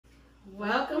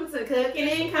Welcome to Cooking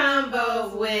and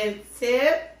Convos with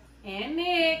Tip and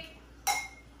Nick.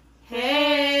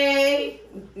 Hey!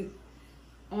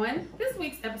 On this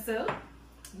week's episode,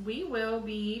 we will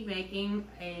be making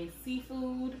a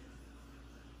seafood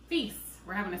feast.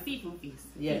 We're having a seafood feast.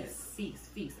 Yes.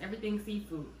 Feast. Everything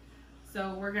seafood.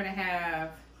 So we're going to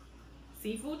have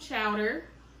seafood chowder,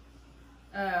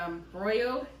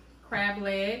 broiled crab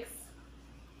legs,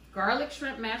 garlic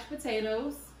shrimp mashed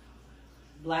potatoes,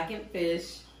 Blackened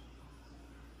fish,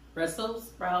 Brussels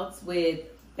sprouts with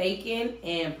bacon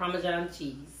and Parmesan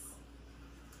cheese.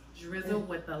 drizzled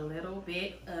with a little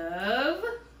bit of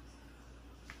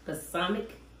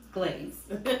Balsamic glaze.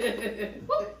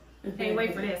 Can't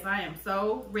wait for this. I am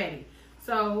so ready.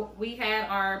 So we had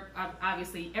our,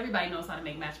 obviously everybody knows how to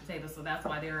make mashed potatoes, so that's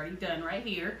why they're already done right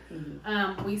here.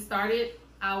 Mm-hmm. We started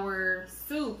our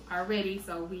soup already,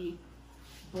 so we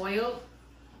boiled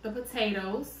the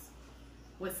potatoes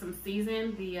with some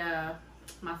seasoned,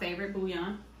 my favorite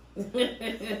bouillon.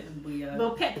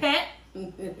 Little pet.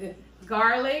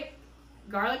 Garlic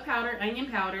powder, onion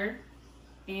powder,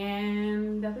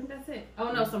 and I think that's it.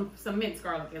 Oh no, some minced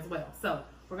garlic as well. So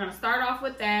we're gonna start off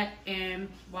with that, and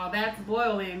while that's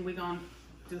boiling, we're gonna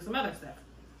do some other stuff.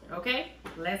 Okay,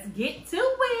 let's get to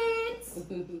it.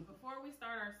 Before we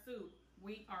start our soup,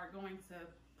 we are going to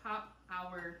pop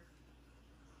our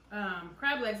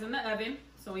crab legs in the oven.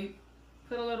 So we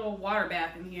put a little water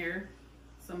bath in here,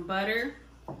 some butter,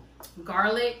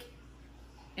 garlic,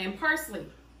 and parsley.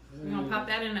 We're gonna pop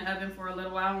that in the oven for a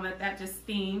little while and let that just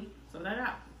steam. So they're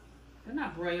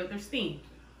not broiled, they're steamed.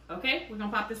 Okay, we're gonna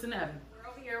pop this in the oven. We're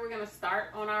over here, we're gonna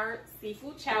start on our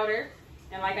seafood chowder.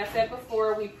 And like I said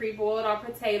before, we pre-boiled our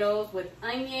potatoes with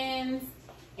onions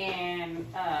and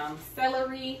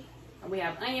celery. And we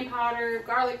have onion powder,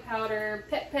 garlic powder,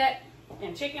 pet,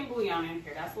 and chicken bouillon in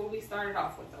here. That's what we started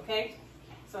off with, okay?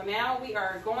 So now we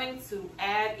are going to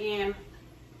add in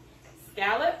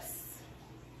scallops,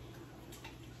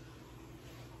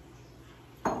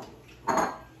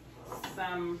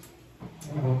 some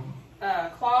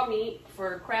claw meat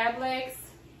for crab legs,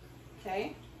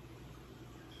 okay?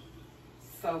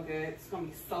 So good. It's gonna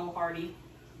be so hearty.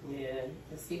 Yeah,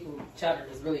 the seafood chowder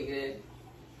is really good.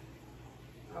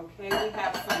 Okay, we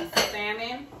have some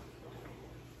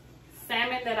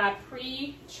salmon that I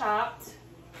pre-chopped.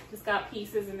 Just got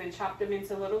pieces and then chopped them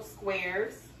into little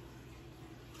squares.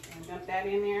 And dump that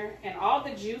in there. And all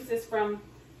the juices from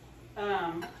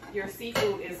your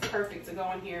seafood is perfect to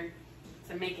go in here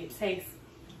to make it taste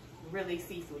really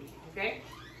seafoody, okay?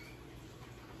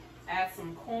 Add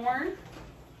some corn.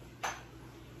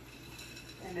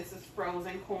 And this is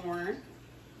frozen corn.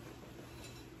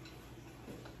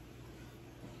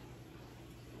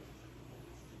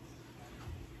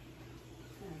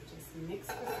 And just mix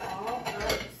this all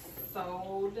up.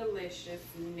 So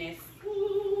deliciousness.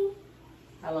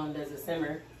 How long does it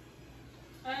simmer?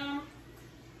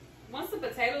 Once the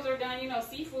potatoes are done, you know,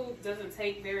 seafood doesn't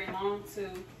take very long to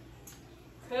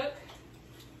cook.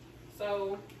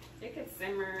 So it could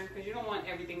simmer because you don't want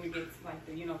everything to get like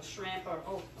the, shrimp or,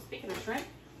 oh, speaking of shrimp,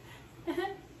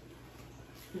 I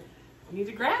need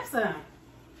to grab some.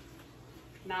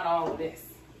 Not all of this.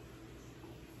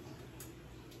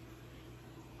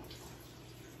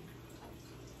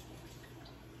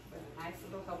 But a nice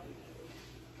little helping.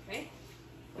 Okay.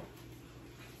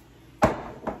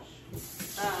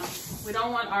 We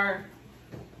don't want our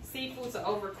seafood to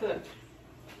overcook.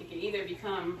 It can either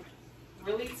become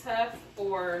really tough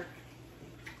or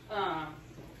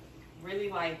really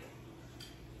like,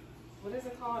 what is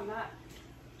it called? Not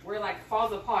where it like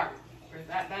falls apart. Or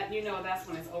that that's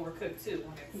when it's overcooked too.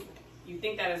 When you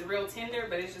think that it's real tender,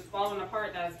 but it's just falling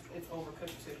apart. It's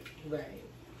overcooked too. Right.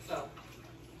 So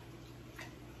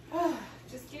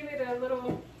just give it a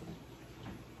little,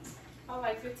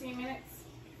 like 15 minutes.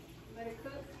 Let it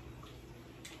cook.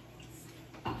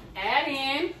 Add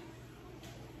in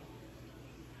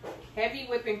heavy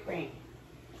whipping cream.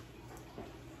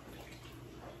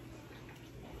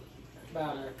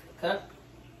 About a cup.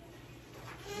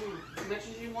 As much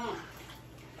as you want.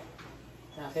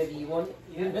 How heavy you want it?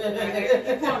 Yeah, however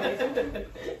you want it.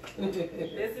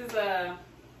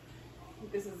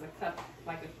 This is a cup,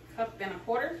 like a cup and a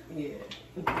quarter. Yeah.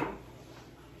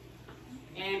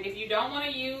 And if you don't want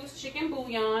to use chicken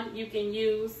bouillon, you can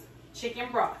use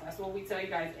chicken broth. That's what we tell you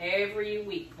guys every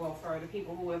week. Well, for the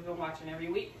people who have been watching every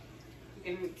week,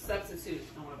 you can substitute.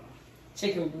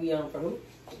 Chicken bouillon for who?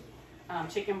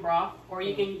 Chicken broth, or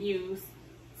you can use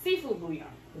seafood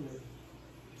bouillon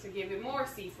Mm-hmm. to give it more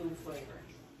seafood flavor.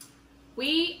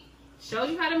 We showed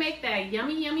you how to make that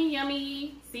yummy, yummy,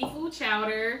 yummy seafood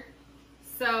chowder.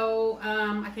 So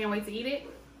I can't wait to eat it.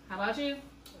 How about you?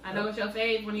 I know it's your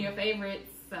fave, one of your favorites,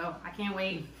 so I can't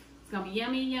wait. It's gonna be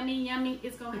yummy, yummy, yummy.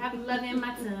 It's gonna have love in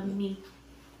my tummy.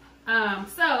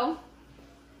 So,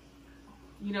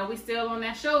 you know, we still on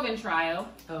that Chauvin trial.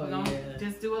 Oh, we're gonna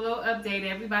just do a little update.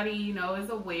 Everybody, you know, is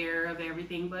aware of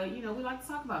everything, but you know, we like to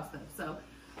talk about stuff. So,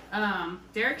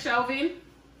 Derek Chauvin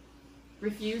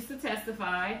refused to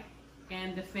testify,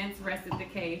 and defense rested the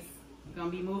case. We're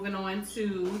gonna be moving on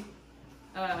to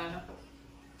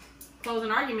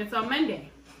closing arguments on Monday.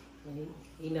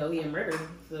 You know he a murderer,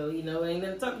 so you know ain't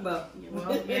nothing to talk about.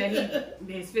 Well, yeah,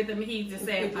 he just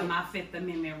said my Fifth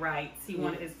Amendment rights. He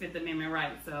wanted his Fifth Amendment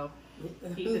rights, so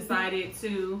he decided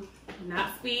to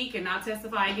not speak and not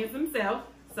testify against himself.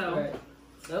 So, right.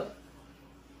 So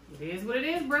it is what it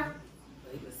is, bruh.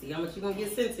 Let's see how much you gonna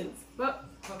get sentenced. But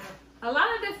a lot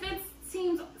of defense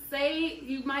teams say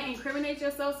you might incriminate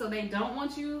yourself, so they don't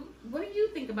want you. What do you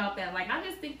think about that? Like, I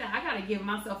just think that I gotta give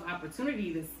myself an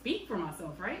opportunity to speak for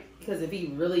myself, right? Because if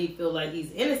he really feel like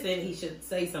he's innocent, he should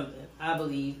say something, I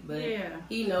believe. But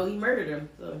he know he murdered him.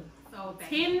 So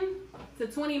 10 to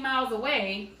 20 miles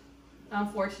away,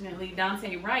 unfortunately,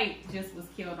 Dante Wright just was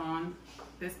killed on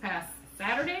this past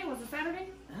Saturday. Was it Saturday?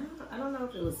 I don't know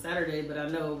if it was Saturday, but I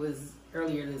know it was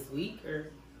earlier this week, or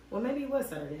well, maybe it was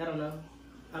Saturday. I don't know.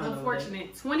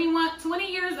 Unfortunate. 20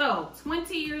 years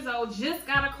old, just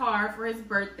got a car for his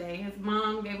birthday. His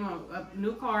mom gave him a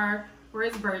new car for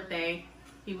his birthday.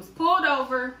 He was pulled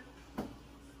over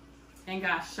and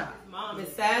got shot. Mom, the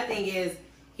sad thing is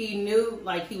he knew,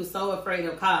 like, he was so afraid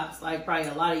of cops, like probably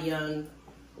a lot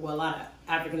of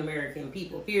African American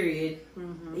people, period.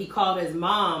 Mm-hmm. He called his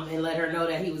mom and let her know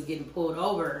that he was getting pulled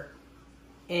over.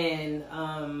 And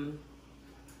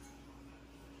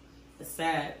it's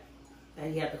sad that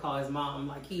he had to call his mom.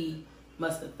 Like, he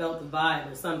must have felt the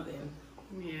vibe or something.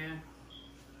 Yeah.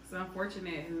 It's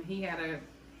unfortunate. And he had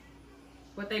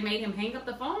they made him hang up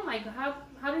the phone? Like, how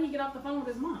did he get off the phone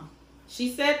with his mom? She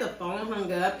said the phone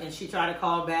hung up and she tried to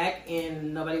call back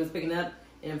and nobody was picking up.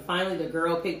 And finally the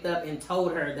girl picked up and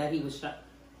told her that he was shot.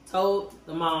 Told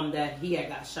the mom that he had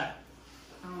got shot.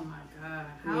 Oh my God.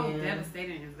 How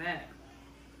devastating is that?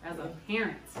 As a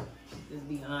parent. It's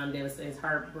beyond devastating. It's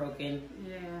heartbroken.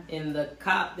 Yeah. And the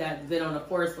cop that's been on the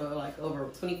force for like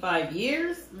over 25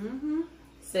 years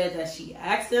said that she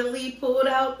accidentally pulled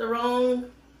out the wrong.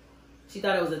 She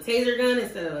thought it was a taser gun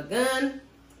instead of a gun.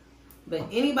 But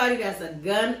anybody that's a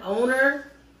gun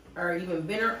owner or even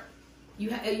better, you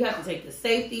have to take the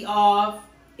safety off.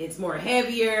 It's more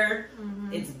heavier.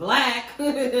 Mm-hmm. It's black.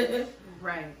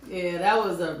 Right. Yeah, that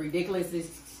was a ridiculous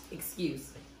excuse.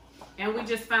 And we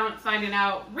just finding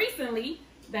out recently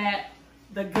that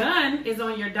the gun is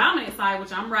on your dominant side,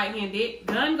 which I'm right-handed.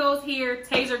 Gun goes here,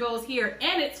 taser goes here,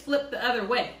 and it's flipped the other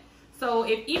way. So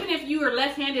even if you are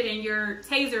left-handed and your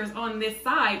taser is on this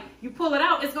side, you pull it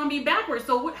out, it's going to be backwards.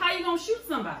 So how are you going to shoot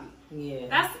somebody? Yeah.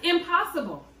 That's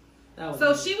impossible.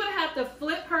 So she would have to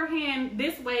flip her hand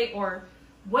this way or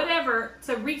whatever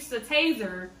to reach the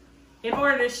taser in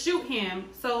order to shoot him.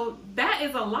 So that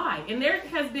is a lie. And there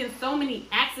has been so many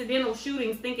accidental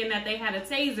shootings thinking that they had a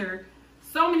taser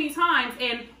so many times.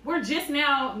 And we're just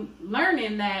now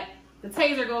learning that the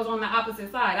taser goes on the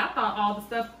opposite side. I thought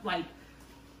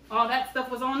all that stuff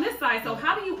was on this side. So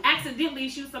how do you accidentally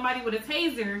shoot somebody with a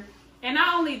taser? And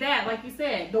not only that, like you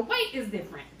said, the weight is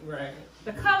different. Right.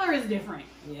 The color is different.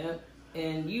 Yep.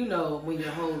 And you know when you're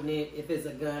holding it, if it's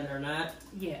a gun or not.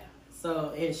 Yeah.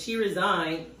 So, and she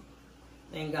resigned,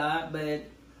 thank God, but...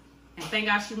 And thank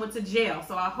God she went to jail.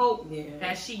 So I hope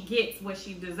that she gets what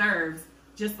she deserves,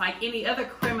 just like any other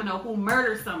criminal who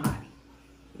murders somebody.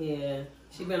 Yeah.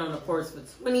 She's been on the force for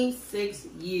 26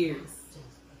 years.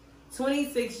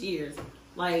 26 years.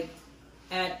 Like,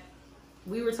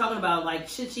 we were talking about, like,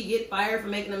 should she get fired for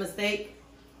making a mistake?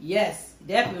 Yes,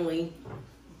 definitely.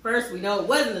 First, we know it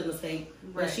wasn't a mistake,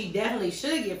 but she definitely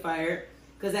should get fired.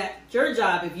 Because at your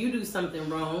job, if you do something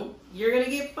wrong, you're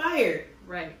gonna get fired.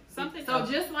 Right. So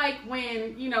just like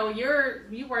when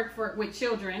you work with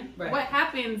children, what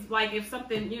happens like if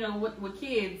something with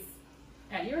kids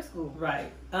at your school?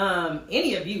 Right.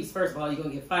 Any abuse, first of all, you're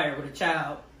gonna get fired with a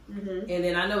child. Mm-hmm. And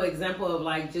then I know an example of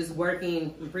like just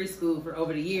working in preschool for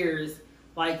over the years.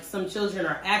 Like some children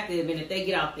are active, and if they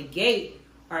get out the gate,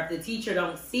 or if the teacher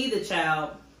don't see the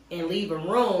child and leave a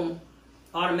room,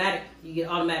 you get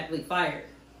automatically fired.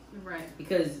 Right.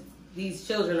 Because these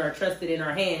children are trusted in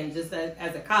our hands. Just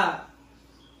as a cop,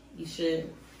 they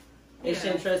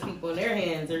shouldn't trust people in their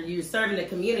hands, or you're serving the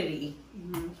community.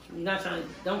 Mm-hmm. You're not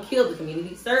don't kill the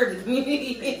community, serve the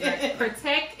community. Right.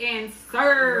 Protect and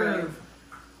serve.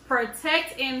 Right.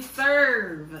 Protect and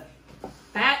serve.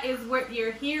 That is what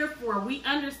you're here for. We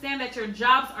understand that your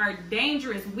jobs are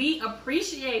dangerous. We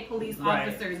appreciate police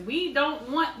officers. We don't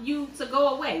want you to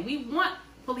go away. We want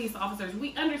police officers.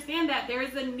 We understand that there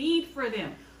is a need for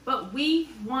them. But we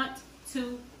want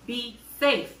to be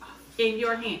safe in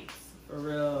your hands. For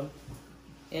real.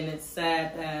 And it's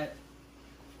sad that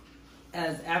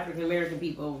as African American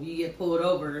people, you get pulled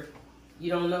over,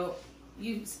 you don't know,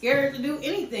 you scared to do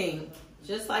anything.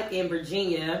 Just like in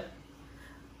Virginia,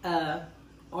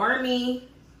 Army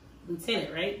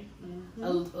lieutenant, right?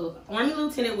 Mm-hmm. A Army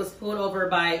lieutenant was pulled over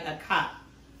by a cop.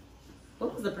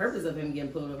 What was the purpose of him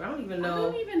getting pulled over? I don't even know.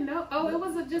 I don't even know. Oh, it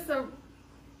was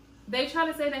they try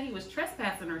to say that he was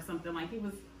trespassing or something, like he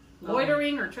was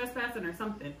loitering or trespassing or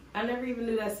something. I never even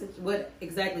knew what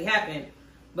exactly happened.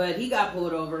 But he got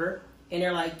pulled over, and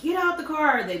they're like, get out the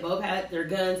car. They both had their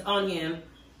guns on him,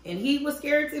 and he was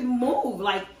scared to move.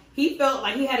 Like, he felt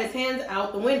like he had his hands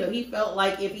out the window. He felt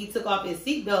like if he took off his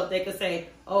seatbelt, they could say,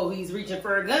 oh, he's reaching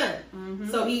for a gun. Mm-hmm.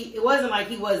 So it wasn't like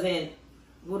he wasn't,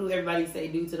 what do everybody say,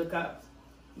 do to the cops?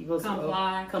 He was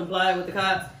comply with the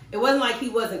cops. It wasn't like he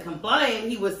wasn't complying.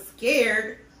 He was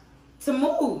scared to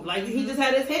move. Like, he just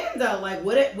had his hands out. Like,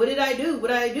 what did I do? What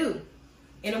did I do?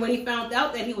 And when he found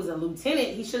out that he was a lieutenant,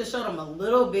 he should have showed him a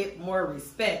little bit more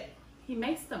respect. He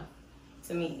maced him.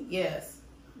 To me, yes.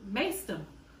 Maced him.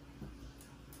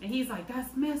 And he's like,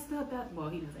 that's messed up. Well,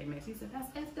 he didn't say messed. He said, that's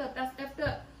effed up. That's effed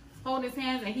up. Holding his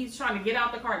hands, and he's trying to get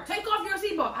out the car. Take off your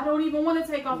seatbelt. I don't even want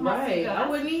to take off my seatbelt. I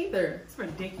wouldn't either. It's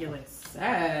ridiculous.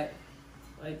 Sad.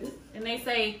 Like this. And they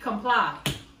say comply.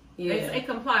 Yeah. They say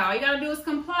comply. All you got to do is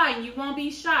comply, and you won't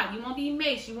be shot. You won't be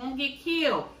maced. You won't get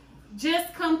killed.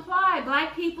 Just comply.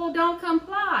 Black people don't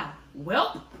comply.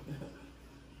 Well,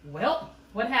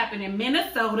 what happened in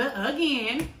Minnesota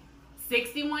again?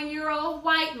 61-year-old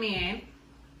white man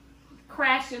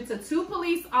crashed into two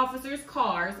police officers'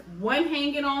 cars, one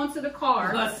hanging on to the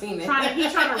car. I've seen it. He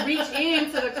tried to reach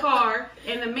into the car,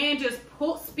 and the man just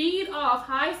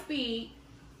high speed,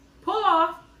 pull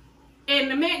off, and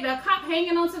the cop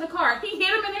hanging onto the car. He hit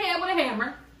him in the head with a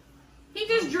hammer. He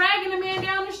just dragging the man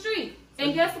down the street.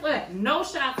 And guess what? No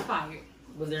shots fired.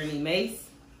 Was there any mace?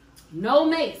 No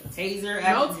mace. Taser?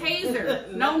 No taser.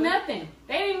 No nothing.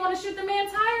 They didn't even want to shoot the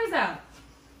man's tires out.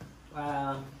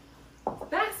 Wow.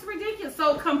 That's ridiculous.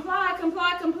 So comply.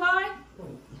 Comply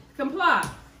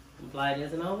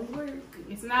doesn't always work.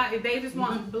 It's not. They just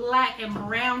want black and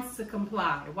browns to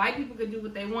comply. White people can do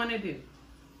what they want to do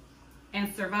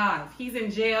and survive. He's in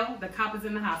jail. The cop is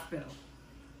in the hospital.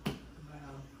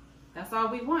 That's all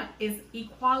we want is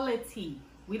equality.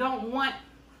 We don't want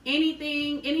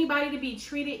anybody to be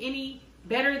treated any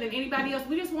better than anybody else.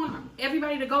 We just want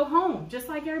everybody to go home, just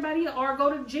like everybody else, or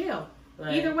go to jail.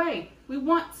 Right. Either way, we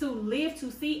want to live to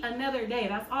see another day.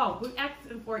 That's all. We're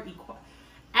asking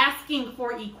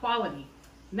for equality.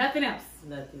 Nothing else.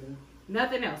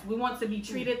 Nothing else. We want to be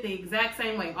treated the exact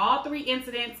same way. All three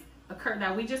incidents occurred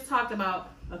that we just talked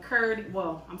about occurred.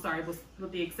 Well, I'm sorry, with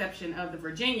the exception of the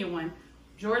Virginia one.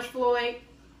 George Floyd,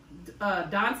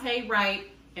 Dante Wright,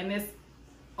 and this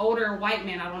older white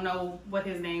man, I don't know what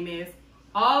his name is,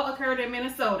 all occurred in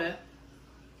Minnesota,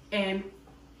 and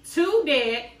 2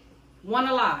 dead, 1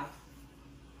 alive.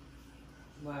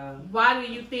 Wow. Why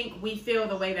do you think we feel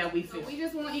the way that we feel? We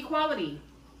just want equality.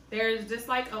 There's just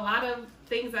like a lot of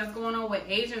things that's going on with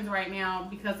Asians right now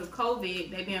because of COVID.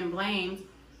 They've been blamed.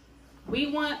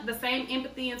 We want the same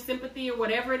empathy and sympathy or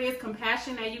whatever it is,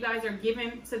 compassion that you guys are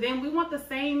giving to them. We want the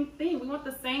same thing. We want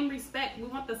the same respect. We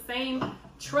want the same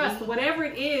trust. Whatever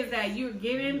it is that you're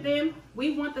giving them,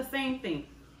 we want the same thing.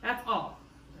 That's all.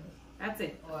 That's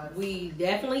it. We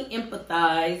definitely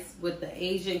empathize with the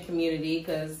Asian community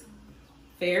because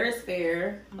fair is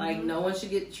fair. Mm-hmm. Like, no one should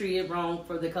get treated wrong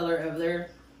for the color of their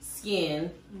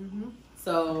skin. Mm-hmm.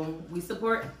 So we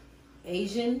support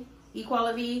Asian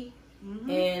equality.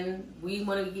 Mm-hmm. And we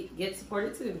want to get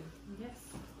supported too. Yes,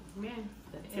 man.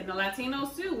 And the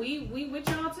Latinos too. We with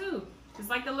y'all too. It's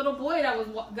like the little boy that was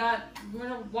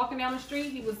walking down the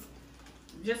street. He was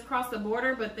just crossed the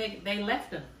border, but they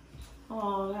left him.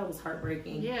 Oh, that was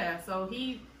heartbreaking. Yeah. So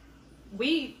we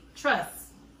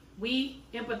trust, we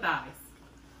empathize,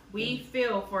 we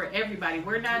feel for everybody.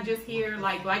 We're not just here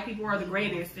like black people are the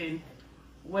greatest and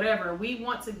whatever. We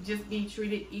want to just be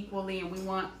treated equally, and we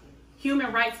want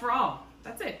human rights for all.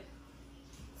 That's it.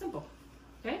 Simple.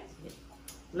 Okay?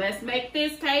 Let's make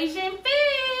this Cajun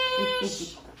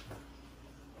fish.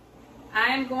 I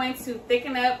am going to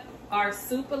thicken up our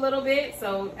soup a little bit.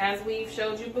 So as we've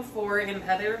showed you before in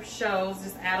other shows,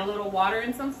 just add a little water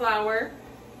and some flour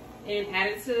and add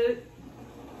it to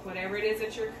whatever it is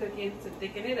that you're cooking to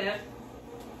thicken it up.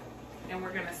 And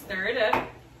we're going to stir it up.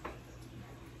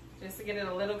 just to get it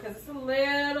a little, because it's a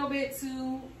little bit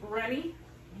too runny.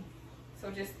 So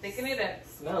just thicken it up.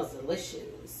 Smells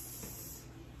delicious.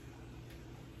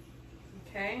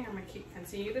 Okay, I'm gonna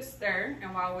continue to stir,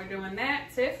 and while we're doing that,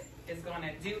 Tiff is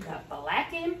gonna do the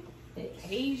blackened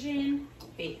Cajun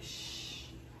fish.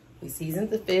 We seasoned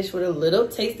the fish with a little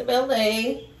taste of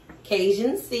LA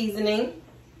Cajun seasoning.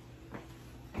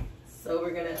 So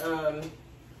we're gonna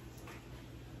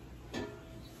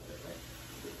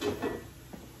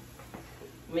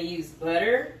I'm gonna use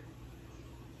butter.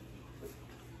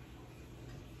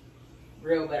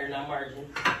 Real butter, not margarine.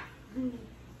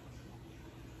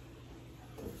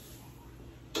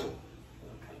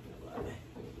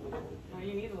 Well,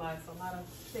 you need a lot. It's a lot of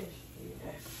fish.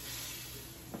 Yeah.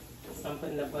 So I'm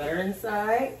putting the butter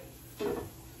inside. And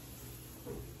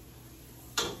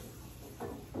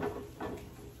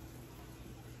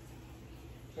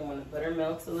when the butter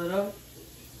melts a little,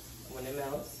 when it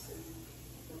melts,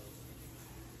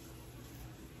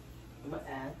 I'm gonna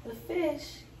add the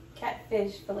fish,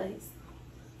 catfish fillets.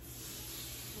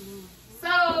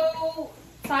 So,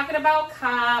 talking about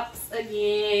cops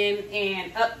again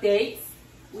and updates.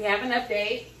 We have an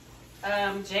update.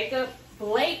 Jacob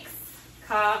Blake's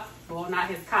cop, well, not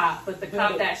his cop, but the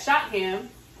cop that shot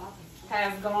him,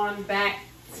 has gone back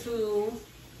to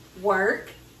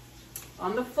work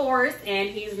on the force, and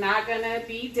he's not gonna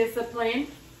be disciplined.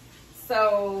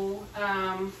 So,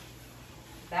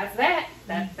 that's that.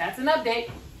 That's an update.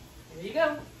 There you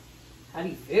go. How do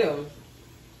you feel?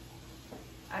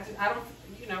 I don't,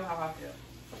 you know how I feel.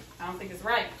 I don't think it's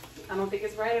right. I don't think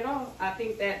it's right at all. I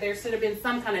think that there should have been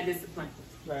some kind of discipline.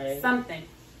 Right. Something.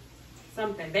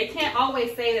 They can't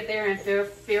always say that they're in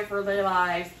fear for their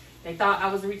lives. They thought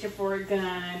I was reaching for a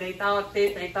gun. They thought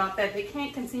this, they thought that. They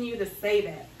can't continue to say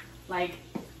that. Like,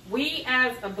 we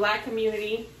as a Black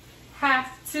community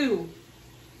have to,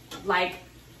 like,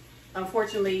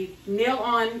 unfortunately, kneel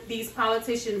on these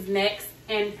politicians' necks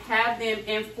and have them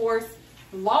enforce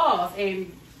laws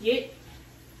and get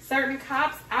certain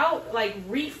cops out, like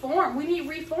reform. We need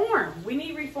reform.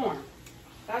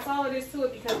 That's all it is to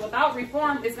it, because without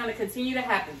reform, it's going to continue to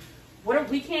happen.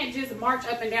 We can't just march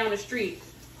up and down the street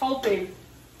hoping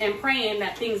and praying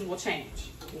that things will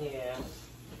change. Yeah.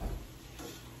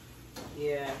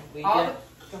 Yeah. Go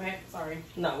ahead. Sorry.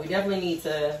 No, we definitely need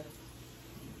to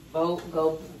vote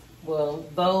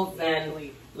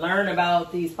and learn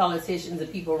about these politicians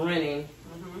and people running.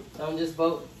 Don't just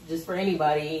vote just for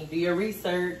anybody. Do your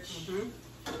research.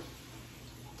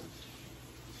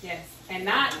 Yes, and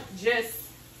not just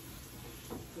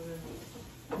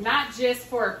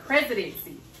for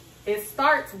presidency. It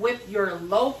starts with your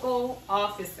local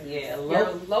officers. Yeah,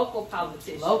 your local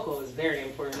politicians. Local is very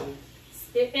important.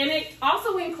 And it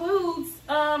also includes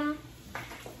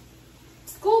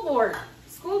school board,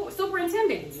 school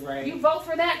superintendents. Right. You vote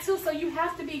for that too, so you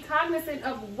have to be cognizant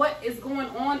of what is going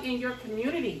on in your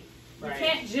community. Right. You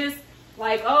can't just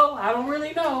like, oh, I don't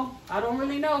really know,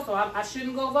 so I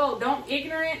shouldn't go vote.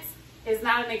 Ignorance is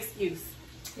not an excuse.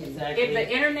 Exactly. If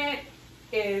the internet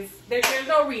is, there's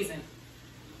no reason.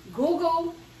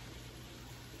 Google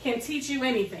can teach you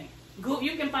anything.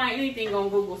 You can find anything on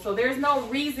Google, so there's no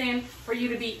reason for you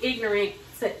to be ignorant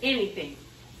to anything.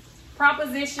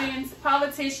 Propositions,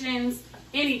 politicians,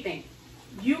 anything.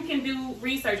 You can do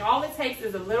research. All it takes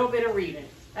is a little bit of reading.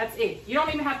 That's it. You don't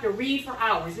even have to read for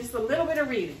hours. Just a little bit of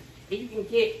reading, and you can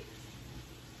get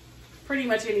pretty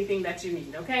much anything that you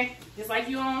need, okay? Just like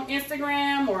you on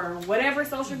Instagram or whatever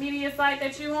social media site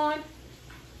that you on,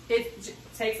 it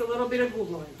takes a little bit of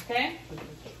Googling, okay?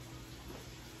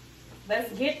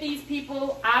 Let's get these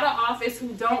people out of office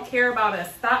who don't care about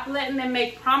us. Stop letting them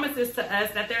make promises to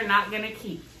us that they're not going to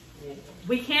keep.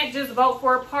 We can't just vote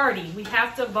for a party. We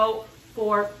have to vote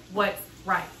for what's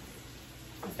right.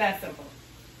 It's that simple.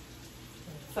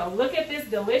 So look at this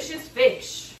delicious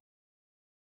fish.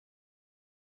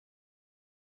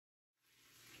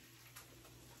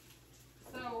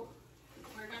 So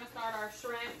we're going to start our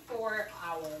shrimp for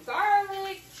our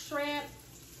garlic shrimp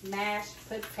mashed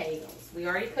potatoes. We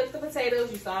already cooked the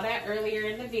potatoes. You saw that earlier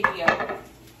in the video.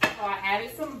 So I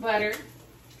added some butter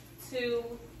to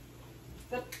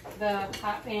the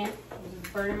hot pan. I'm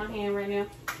just burning my hand right now.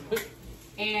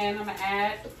 And I'm going to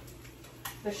add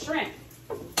the shrimp.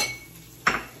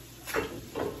 Okay?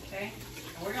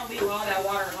 And we're going to leave all that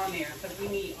water on there because we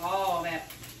need all that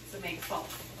to make salt.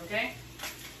 Okay?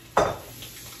 Put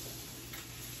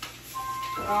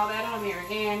all that on there.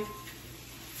 And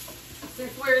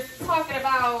since we're talking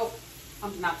about,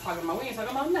 I'm not talking about, we ain't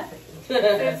talking about nothing.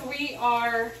 Since we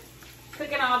are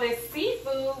cooking all this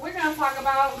seafood, we're going to talk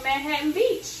about Manhattan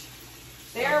Beach.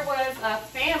 There was a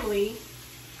family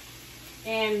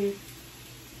in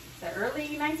the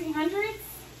early 1900s,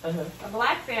 a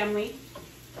black family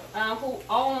who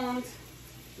owned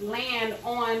land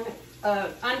on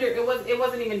under it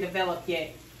wasn't even developed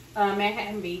yet,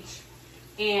 Manhattan Beach,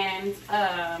 and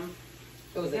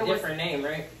it was a different name,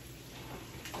 right?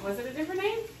 Was it a different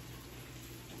name?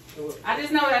 I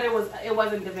just know that it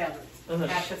wasn't developed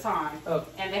at the time,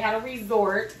 and they had a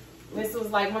resort. This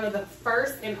was like one of the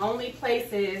first and only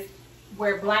places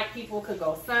where black people could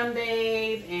go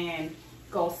sunbathe and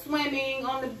go swimming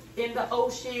in the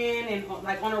ocean and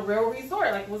like on a real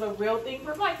resort. Like it was a real thing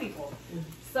for black people.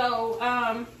 So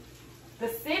the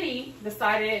city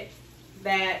decided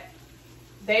that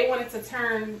they wanted to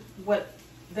turn the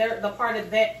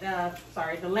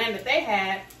land that they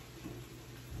had,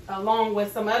 along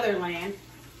with some other land,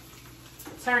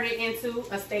 turn it into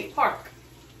a state park.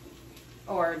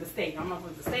 Or the state, I don't know if it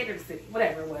was the state or the city,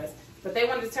 whatever it was. But they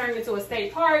wanted to turn it into a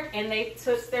state park, and they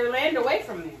took their land away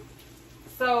from them.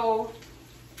 So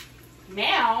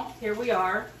now, here we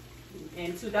are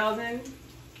in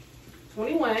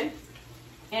 2021,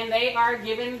 and they are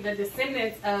giving the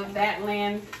descendants of that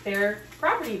land their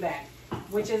property back,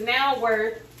 which is now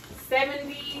worth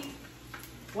 $72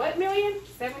 million.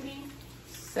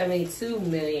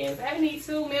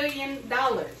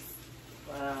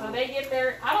 Wow. So they get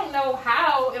their, I don't know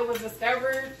how it was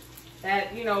discovered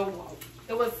that, you know,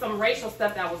 it was some racial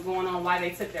stuff that was going on why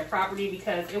they took their property,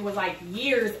 because it was like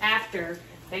years after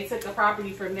they took the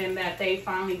property from them that they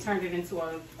finally turned it into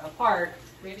a park.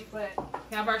 Ready? But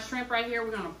we have our shrimp right here.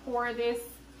 We're going to pour this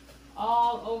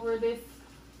all over this.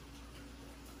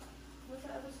 What's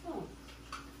the other spoon?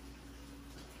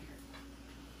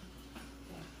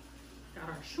 Got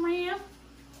our shrimp.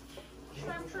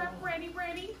 Shrimp, ready.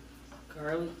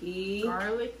 Garlicky.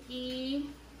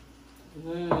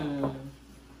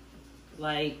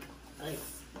 Like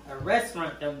a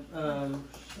restaurant.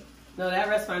 That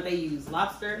restaurant they use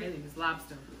lobster. They use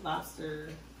lobster.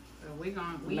 So we're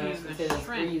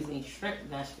using shrimp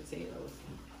mashed potatoes.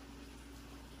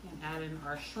 And adding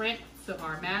our shrimp to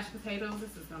our mashed potatoes.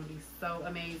 This is gonna be so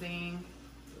amazing.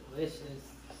 Delicious.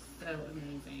 So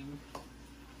amazing.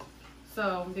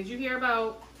 So did you hear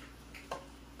about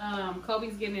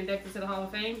Kobe's getting inducted to the Hall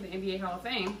of Fame, the NBA Hall of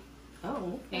Fame?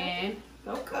 Oh, okay. And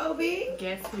go Kobe!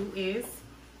 Guess who is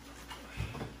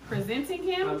presenting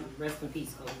him? Rest in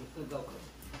peace, Kobe. Go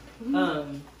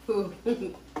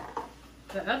Kobe.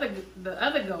 The other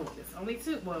GOAT. There's only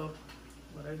two. Well,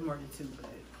 there's more than two, but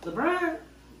LeBron.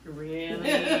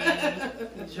 Really?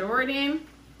 Jordan.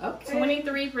 Okay.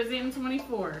 23 presenting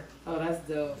 24. Oh, that's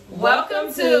dope.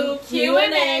 Welcome to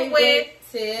Q&A with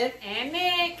Tiff and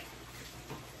Nick.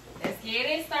 Let's get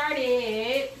it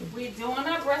started. We're doing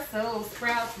our Brussels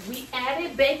sprouts. We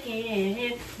added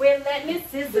bacon. We're letting it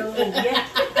sizzle. Yeah.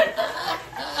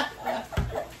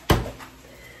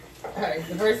 All right,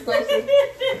 the first question.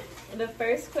 The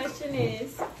first question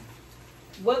is,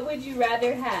 what would you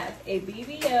rather have, a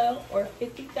BBL or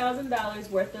 $50,000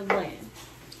 worth of land?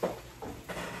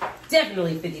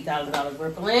 Definitely $50,000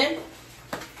 worth of land.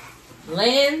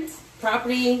 Land,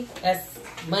 property, that's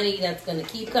money that's going to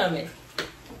keep coming.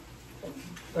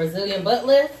 Brazilian butt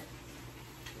lift,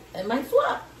 it might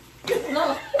flop.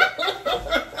 No.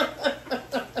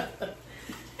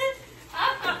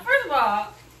 First of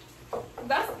all,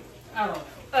 that's, I don't know.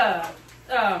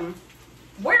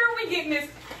 Where are we getting this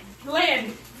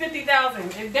land,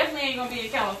 50,000? It definitely ain't going to be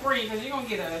in California, because you're going to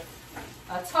get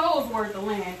a toe's worth of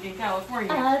land in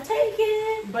California. I'll take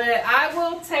it. But I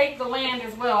will take the land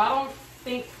as well. I don't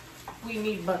think we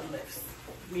need butt lifts,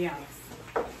 to be honest.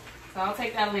 So I'll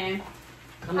take that land.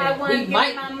 I want to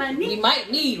get my money. We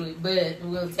might need it, but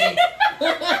we'll take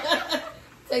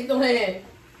take the land.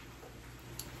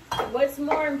 What's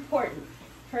more important,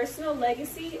 personal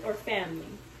legacy or family?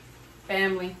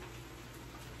 Family.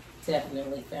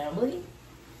 Definitely family.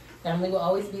 Family will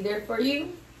always be there for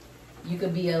you. You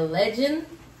could be a legend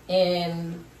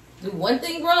and do one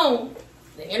thing wrong,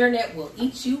 the internet will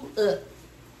eat you up.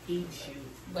 Eat you.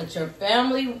 But your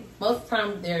family, most of the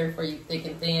time, there for you thick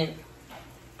and thin.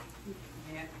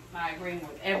 Yeah, I agree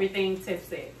with everything Tiff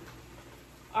said.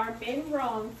 Are men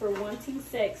wrong for wanting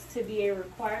sex to be a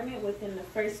requirement within the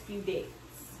first few dates?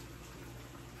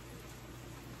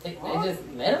 They just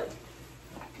met them?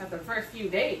 At the first few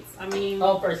dates. I mean...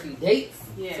 Oh, first few dates?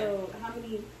 Yeah. So how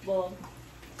many,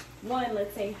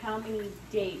 let's say, how many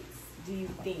dates do you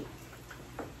think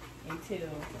until...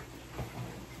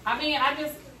 I mean, I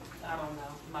don't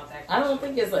know about that question. I don't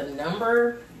think it's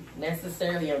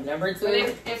necessarily a number to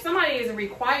it. If somebody is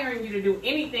requiring you to do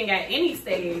anything at any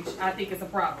stage, I think it's a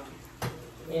problem.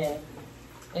 Yeah.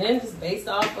 And then just based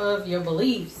off of your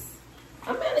beliefs.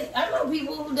 I know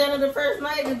people who done it the first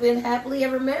night have been happily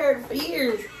ever married for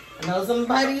years. I know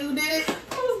somebody who did it.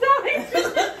 Who's dying?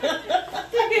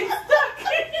 You're getting stuck.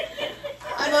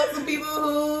 I know some people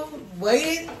who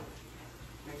waited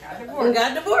And and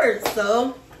got divorced.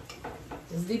 So,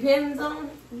 just depends on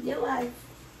your life.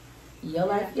 Your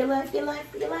life, your life, your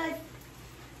life, your life.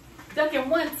 Ducking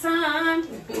one time.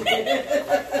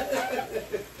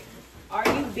 Are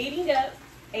you beating up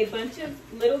a bunch of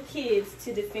little kids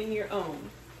to defend your own?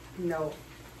 No,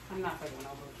 I'm not fucking with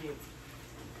no little kids.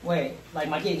 Wait, like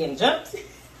my kid getting jumped?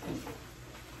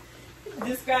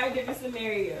 Describe different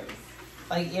scenarios.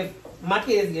 Like if my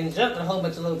kid is getting jumped with a whole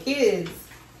bunch of little kids.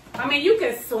 I mean, you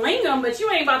can swing them, but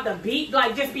you ain't about to beat,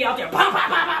 like, just be out there, pow, pow, pow,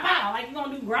 pow, pow. Like, you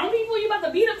gonna do grown people? You about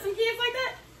to beat up some kids like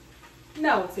that?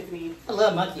 No, Tiffany. I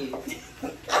love my kids.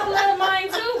 I love mine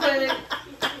too, but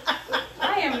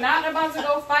I am not about to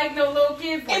go fight no little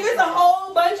kids. Like If it's a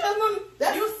whole bunch of them,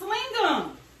 that's, you sling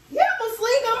them. yeah, I'm gonna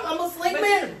sling them. I'm gonna sling But-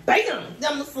 man and bam. I'm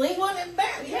gonna sling one and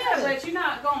bam. Yeah, but you're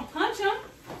not gonna punch them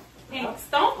and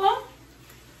stomp them.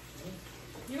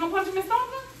 You gonna punch them and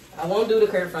stomp them? I won't do the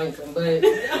Kurt Franklin, but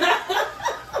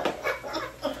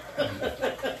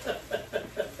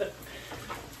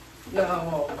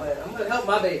no, but I'm gonna help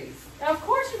my babies. Of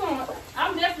course you're gonna.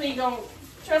 I'm definitely gonna.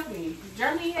 Trust me.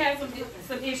 Germany has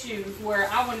some issues where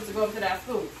I wanted to go to that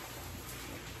school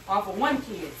off of one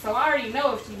kid, so I already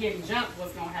know if she getting jumped,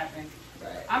 what's gonna happen.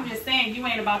 Right. I'm just saying you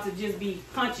ain't about to just be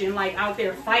punching like out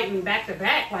there fighting back to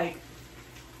back. Like,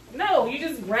 no, you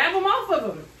just grab them off of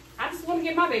them. I just want to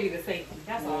get my baby to safety.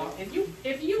 That's all.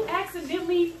 If you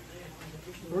accidentally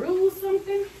bruise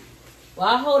something, Well,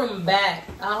 I hold them back.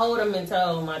 I hold them and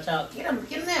tell my child, get him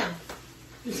down.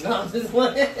 No, I'm just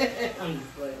playing. I'm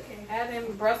just playing. add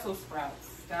in Brussels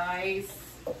sprouts, guys,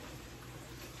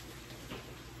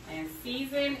 and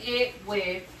season it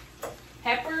with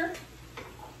pepper.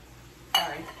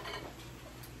 Sorry.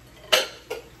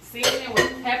 Season it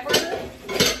with pepper,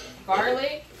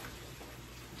 garlic,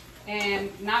 and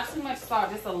not too much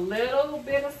salt, just a little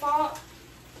bit of salt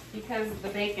because the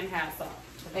bacon has salt,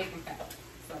 the bacon fat.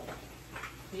 So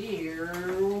here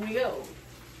we go.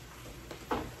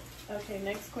 Okay,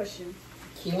 next question.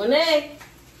 Q&A.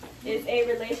 Is a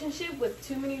relationship with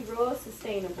too many rules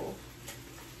sustainable?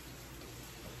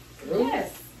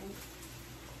 Yes.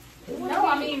 No,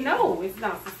 I mean, no, it's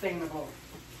not sustainable.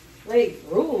 Like,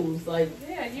 rules. Like,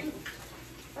 Yeah, you.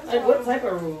 like what type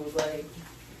of rules? Like,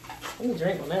 let me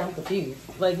drink on that. I'm confused.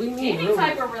 Like, we need Any rules.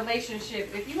 type of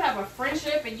relationship, if you have a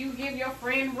friendship and you give your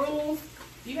friend rules,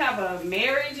 if you have a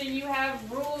marriage and you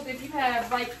have rules, if you have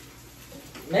like,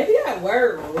 Maybe that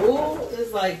word rule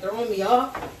is like throwing me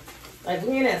off. Like,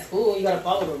 we ain't at school, you gotta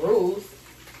follow the rules.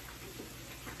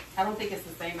 I don't think it's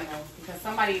the same enough because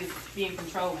somebody's being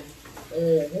controlling.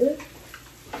 Mm-hmm.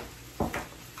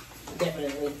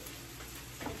 Definitely.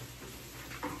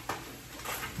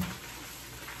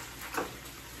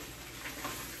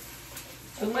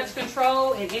 Too much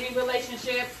control in any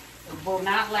relationship will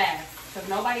not last because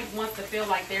nobody wants to feel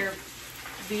like they're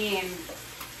being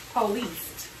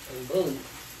policed And bully.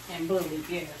 and bullied.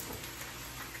 Yeah.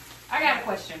 I got a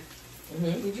question.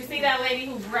 Mm-hmm. Did you see that lady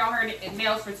who grew out her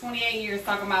nails for 28 years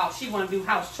talking about she want to do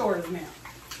house chores now?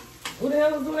 Who the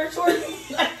hell was doing her chores?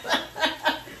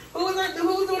 Who was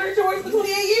doing her chores for 28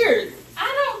 years? I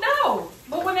don't know.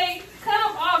 But when they cut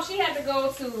them off, she had to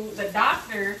go to the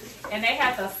doctor and they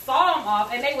had to saw them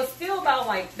off and they was still about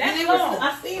like that long.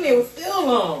 I seen they were still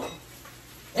long.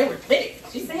 They were thick.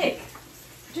 She's Sick.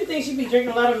 Do you think she'd be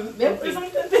drinking a lot of milk or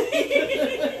something?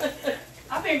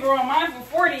 I've been growing mine for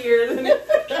 40 years and they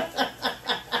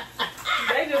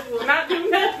just will not do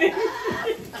nothing.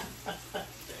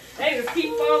 They just keep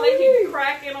falling, they keep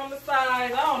cracking on the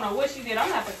sides. I don't know what she did. I'm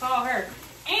gonna have to call her.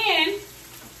 And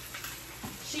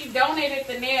she donated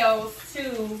the nails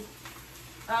to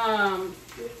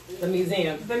The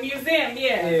museum. the museum,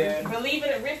 yeah. Yeah.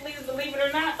 Ripley's Believe It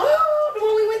or Not. Oh, the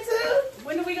one we went to?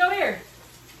 When did we go there?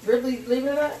 Ripley's Believe It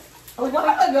or Not? A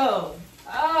while ago.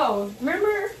 Oh,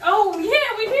 Remember? oh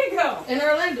yeah, we did go. In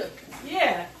Orlando.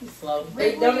 Yeah, Slow.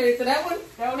 They Ripley's- donated to that one?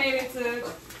 donated to.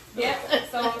 Yep.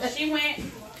 So she went,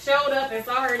 showed up, and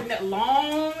saw her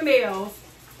long nails.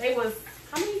 They was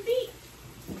how many feet?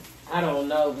 I don't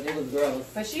know, but it was gross.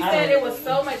 But she I said don't it was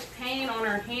know. so much pain on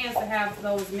her hands to have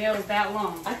those nails that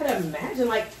long. I could imagine,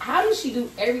 like, how does she do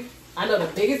I know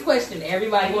the biggest question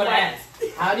everybody want to ask.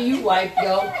 How do you wipe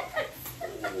your...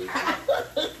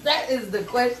 That is the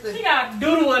question. She got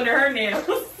doodle under her nails.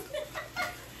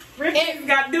 Ripley's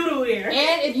got doodle here.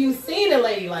 And if you seen a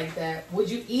lady like that, would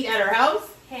you eat at her house?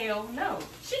 Hell no.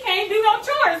 She can't do no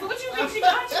chores. What you think she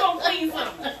gonna clean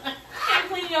something? She can't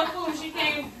clean your food. She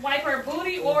can't wipe her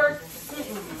booty or.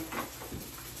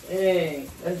 Hey,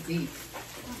 that's deep.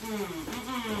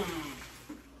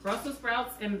 Brussels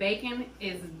sprouts and bacon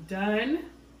is done.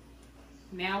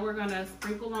 Now we're gonna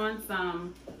sprinkle on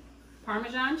some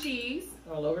Parmesan cheese.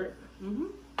 All over it.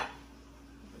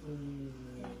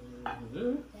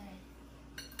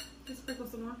 Just sprinkle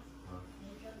some more.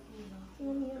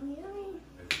 Yummy, yummy,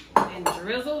 yummy. And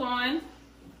drizzle on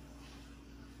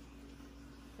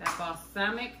that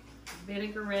balsamic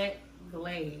vinaigrette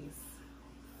glaze.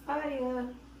 Fire.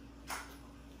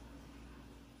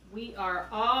 We are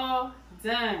all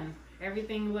done.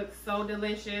 Everything looks so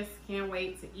delicious. Can't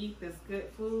wait to eat this good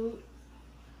food.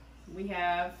 We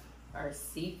have Our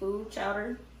seafood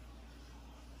chowder.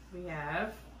 we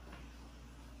have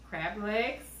crab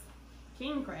legs,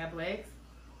 king crab legs,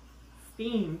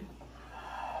 steamed.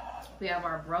 We have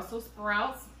our Brussels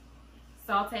sprouts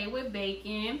sauteed with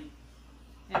bacon,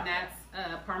 and that's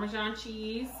Parmesan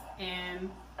cheese and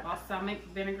balsamic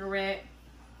vinaigrette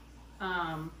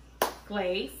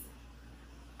glaze.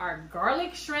 Our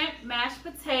garlic shrimp mashed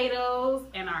potatoes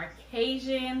and our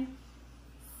Cajun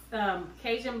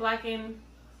blackened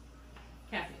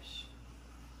catfish.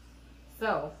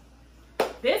 So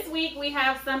this week we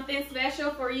have something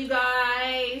special for you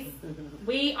guys.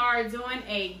 We are doing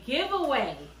a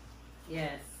giveaway.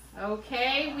 Yes.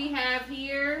 Okay, we have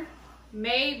here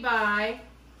made by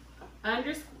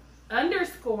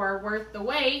underscore worth the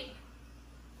wait.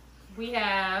 We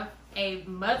have a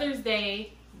Mother's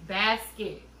Day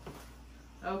basket.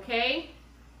 Okay,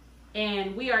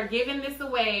 and we are giving this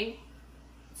away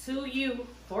to you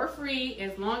for free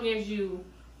as long as you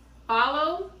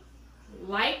follow,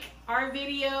 like our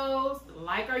videos,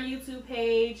 like our YouTube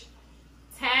page,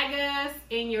 tag us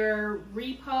in your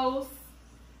reposts.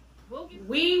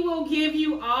 We will give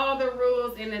you all the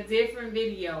rules in a different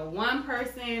video. One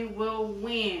person will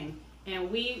win, and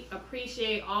we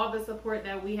appreciate all the support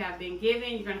that we have been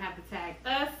given. You're gonna have to tag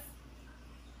us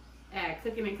at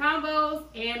Cooking and Convos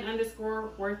and underscore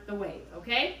worth the wait.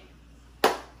 Okay,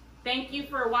 thank you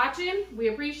for watching. We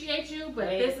appreciate you, but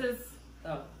this is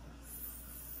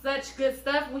such good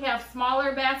stuff. We have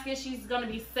smaller baskets. She's going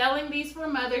to be selling these for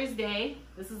Mother's Day.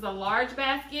 This is a large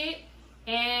basket,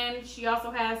 and she also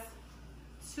has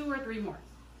 2 or 3 more,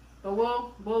 but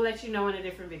we'll let you know in a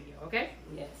different video. Okay?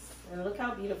 Yes. And look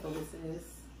how beautiful this is.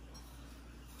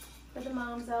 For the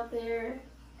moms out there,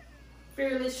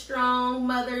 fearless, strong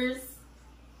mothers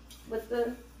with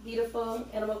the beautiful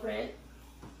animal print.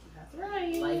 That's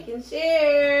right. Like and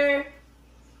share.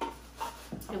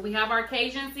 And we have our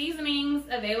Cajun seasonings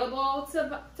available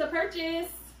to purchase.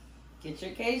 Get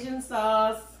your Cajun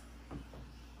sauce.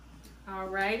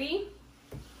 Alrighty.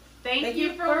 Thank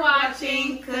you for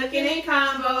watching Cooking and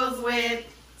Combos with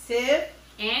Tiff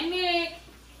and Nick.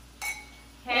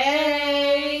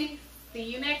 Hey. See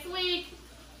you next week.